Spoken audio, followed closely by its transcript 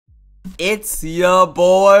It's your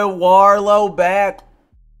boy Warlow back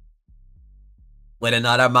with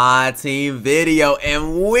another My Team video,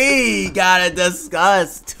 and we gotta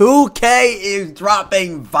discuss 2K is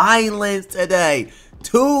dropping violence today.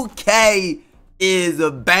 2K is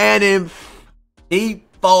banning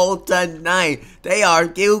people tonight.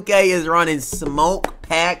 2K is running smoke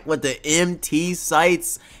pack with the MT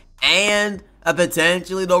sites and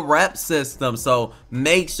potentially the rep system. So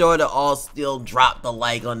make sure to all still drop the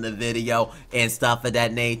like on the video and stuff of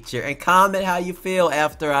that nature, and comment how you feel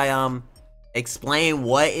after I explain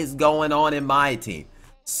what is going on in my team.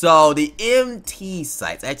 So the MT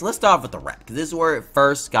sites, actually let's start with the rep, because this is where it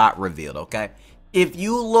first got revealed. Okay, if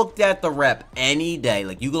you looked at the rep any day,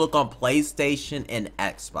 like you can look on PlayStation and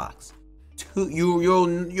Xbox,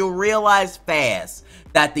 you'll realize fast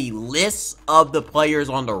that the list of the players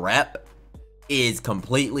on the rep is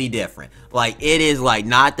completely different. Like, it is like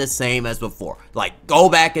not the same as before. Like, go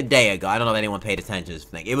back a day ago, I don't know if anyone paid attention to this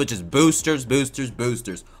thing. It was just boosters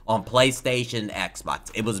on PlayStation and Xbox.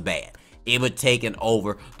 It was bad. It was taking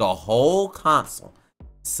over the whole console.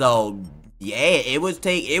 So yeah, it was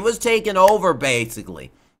taking over,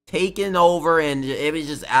 basically taking over, and it was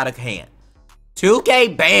just out of hand.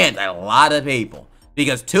 2K banned a lot of people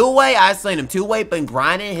because I seen him. 2Way been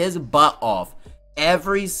grinding his butt off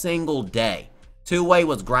every single day. 2Way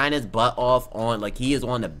was grinding his butt off on, like, he is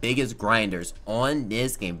one of the biggest grinders on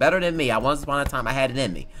this game. Better than me. Once upon a time I had it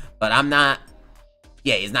in me, but I'm not.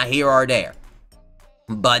 Yeah, it's not here or there.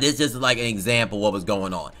 But it's just like an example of what was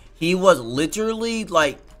going on. He was literally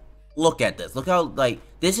like, look at this. Look how, like,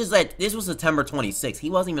 this was September 26th. He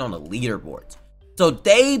wasn't even on the leaderboards. So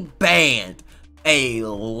they banned a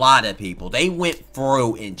lot of people. They went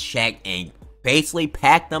through and checked and basically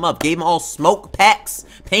packed them up, gave them all smoke packs,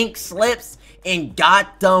 pink slips, and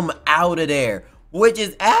got them out of there, which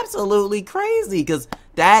is absolutely crazy because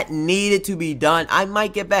that needed to be done. I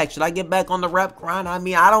might get back. Should I get back on the rep grind? I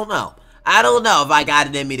mean, I don't know. I don't know if I got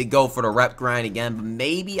it in me to go for the rep grind again, but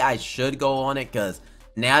maybe I should go on it, because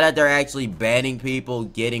now that they're actually banning people,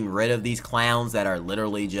 getting rid of these clowns that are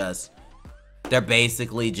literally just, they're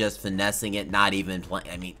basically just finessing it, not even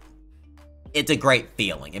playing. I mean, it's a great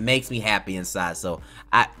feeling. It makes me happy inside. So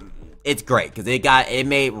it's great because it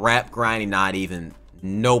made rep grinding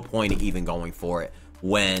no point in even going for it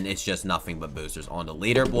when it's just nothing but boosters on the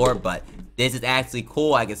leaderboard. But this is actually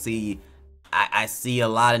cool. I can see, I see a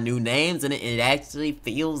lot of new names, and it actually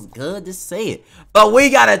feels good to see it. But we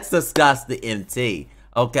gotta discuss the MT.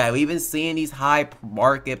 Okay, we've been seeing these high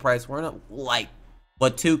market price. We're not like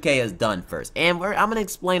what 2K has done first, and I'm gonna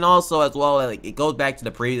explain also as well. Like, it goes back to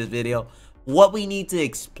the previous video, what we need to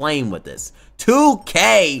explain with this.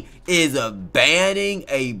 2K is banning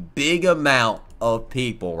a big amount of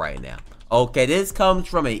people right now. Okay, this comes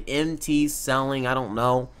from a MT selling, I don't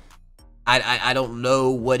know. I don't know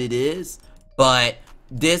what it is, but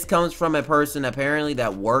this comes from a person apparently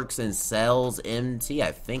that works and sells MT.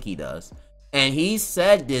 I think he does. And he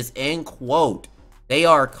said this in quote, they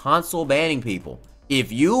are console banning people.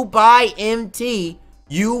 If you buy MT,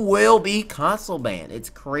 you will be console banned. It's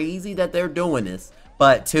crazy that they're doing this,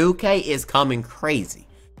 but 2K is coming crazy.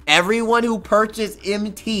 Everyone who purchased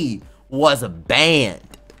MT was banned.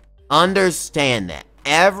 Understand that.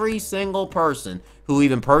 Every single person who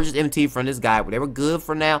even purchased MT from this guy, they were good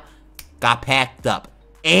for now, got packed up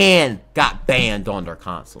and got banned on their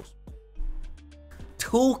consoles.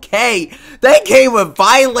 2K, they came with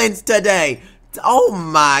violence today. Oh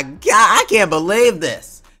my god, I can't believe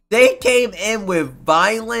this. They came in with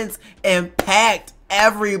violence and packed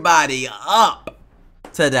everybody up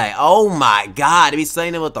today. Oh my god, to be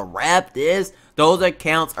saying what the rep is, those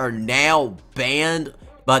accounts are now banned,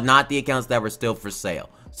 but not the accounts that were still for sale.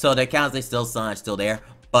 So the accounts they still saw are still there,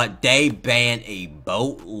 but they banned a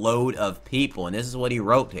boatload of people. And this is what he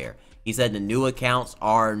wrote here. He said the new accounts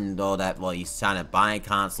are, though that, well, he's trying to buy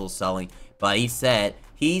consoles, selling, but he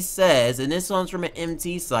says, and this one's from an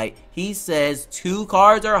MT site, he says 2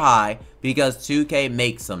 cards are high because 2K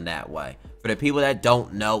makes them that way. For the people that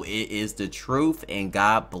don't know, it is the truth, and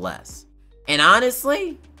God bless. And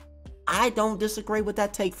honestly, I don't disagree with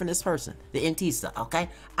that take from this person, the MT stuff, okay?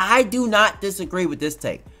 I do not disagree with this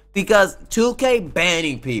take, because 2K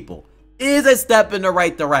banning people is a step in the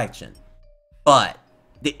right direction. But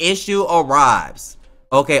the issue arrives.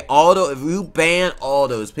 Okay, if you ban all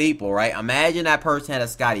those people, right? Imagine that person had a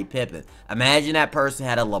Scottie Pippen. Imagine that person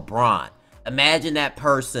had a LeBron. Imagine that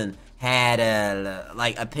person had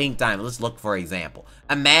a Pink Diamond. Let's look for example.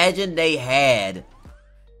 Imagine they had,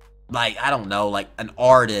 like, I don't know, like an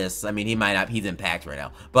artist. I mean, he might not, he's in PAX right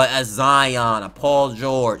now. But a Zion, a Paul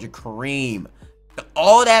George, a Kareem.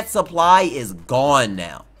 All that supply is gone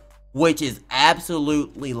now. which is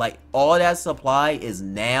absolutely like all that supply is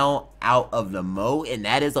now out of the mode, and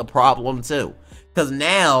that is a problem too. Because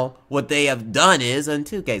now what they have done is, and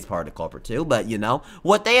 2K's part of the culprit too, but you know,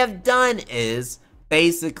 what they have done is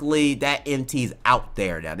basically that MT's out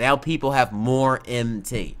there now. Now people have more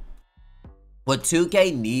MT. What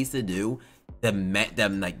 2K needs to do, them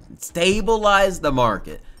like stabilize the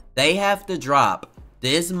market. They have to drop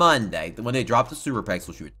this Monday, when they drop the super packs,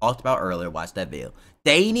 which we talked about earlier, watch that video.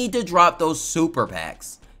 They need to drop those super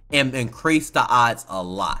packs and increase the odds a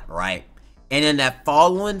lot, right? And then that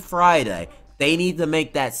following Friday, they need to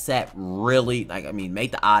make that set really, like, I mean,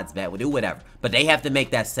 make the odds bet, we'll do whatever. But they have to make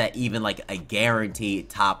that set even like a guaranteed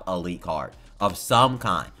top elite card of some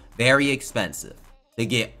kind. Very expensive to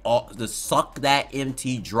get all, to suck that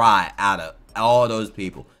MT dry out of all those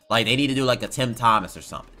people. Like, they need to do like a Tim Thomas or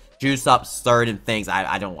something. Juice up certain things.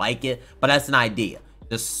 I don't like it, but that's an idea.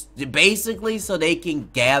 Just basically so they can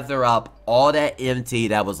gather up all that MT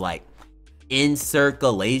that was like in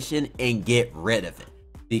circulation and get rid of it.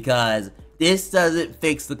 Because this doesn't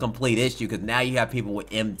fix the complete issue, because now you have people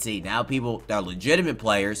with MT. Now people that are legitimate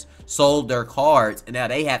players sold their cards and now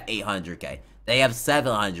they have 800k. They have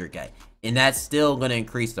 700k. And that's still going to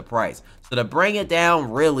increase the price. So to bring it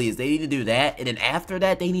down really is they need to do that. And then after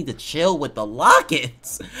that, they need to chill with the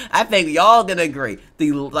lock-ins. I think y'all going to agree.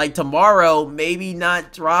 Like tomorrow, maybe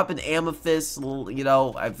not drop an amethyst, you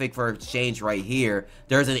know, I think for exchange right here.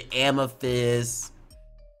 There's an amethyst,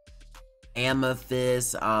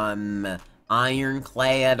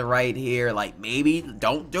 ironclad right here. Like, maybe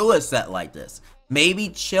don't do a set like this. Maybe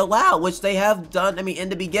chill out, which they have done. I mean, in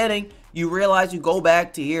the beginning, you realize you go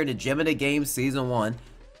back to here to Gem of the Game Season 1.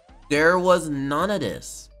 There was none of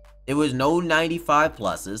this. It was no 95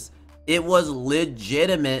 pluses. It was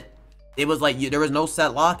legitimate. It was like there was no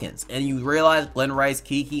set lock-ins. And you realize Glen Rice,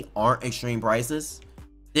 Kiki aren't extreme prices.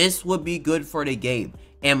 This would be good for the game.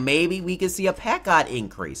 And maybe we could see a pack odd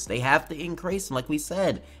increase. They have to increase them, like we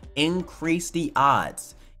said. Increase the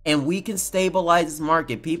odds. And we can stabilize this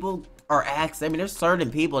market. People are asking, I mean, there's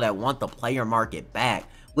certain people that want the player market back,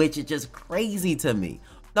 which is just crazy to me.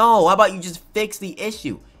 No, how about you just fix the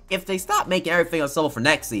issue? If they stop making everything available for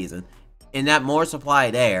next season, and that more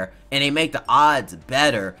supply there, and they make the odds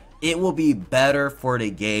better, it will be better for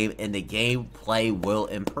the game, and the gameplay will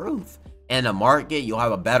improve. And the market, you'll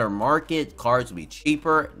have a better market, cards will be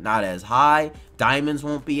cheaper, not as high, diamonds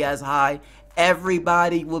won't be as high,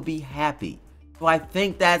 everybody will be happy. So I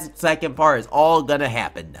think that second part is all gonna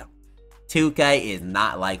happen now. 2K is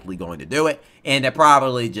not likely going to do it, and they're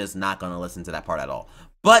probably just not going to listen to that part at all.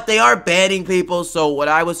 But they are banning people, so what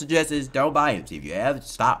I would suggest is don't buy them. If you have,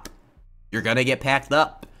 stop. You're going to get packed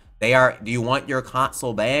up. Do you want your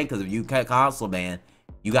console banned? Because if you cut console ban,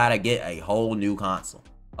 you got to get a whole new console.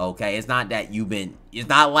 Okay? It's not that it's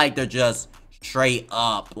not like they're just straight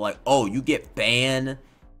up like, oh, you get banned,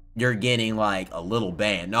 you're getting like a little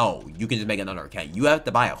ban. No, you can just make another account. You have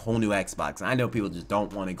to buy a whole new Xbox. I know people just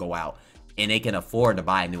don't want to go out and they can afford to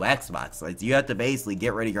buy a new Xbox. Like, you have to basically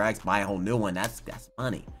get rid of your Xbox, buy a whole new one. That's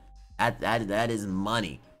money. That is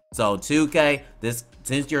money. So 2K,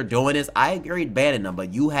 since you're doing this, I agree banning them,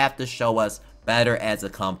 but you have to show us better as a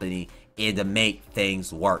company and to make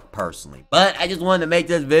things work personally. But I just wanted to make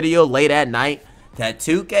this video late at night that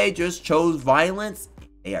 2K just chose violence.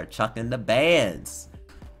 They are chucking the bans.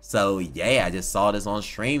 So yeah, I just saw this on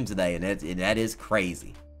stream today, and that is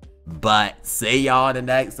crazy. But see y'all in the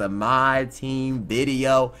next Myteam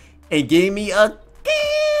video, and give me a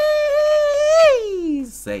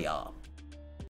see y'all.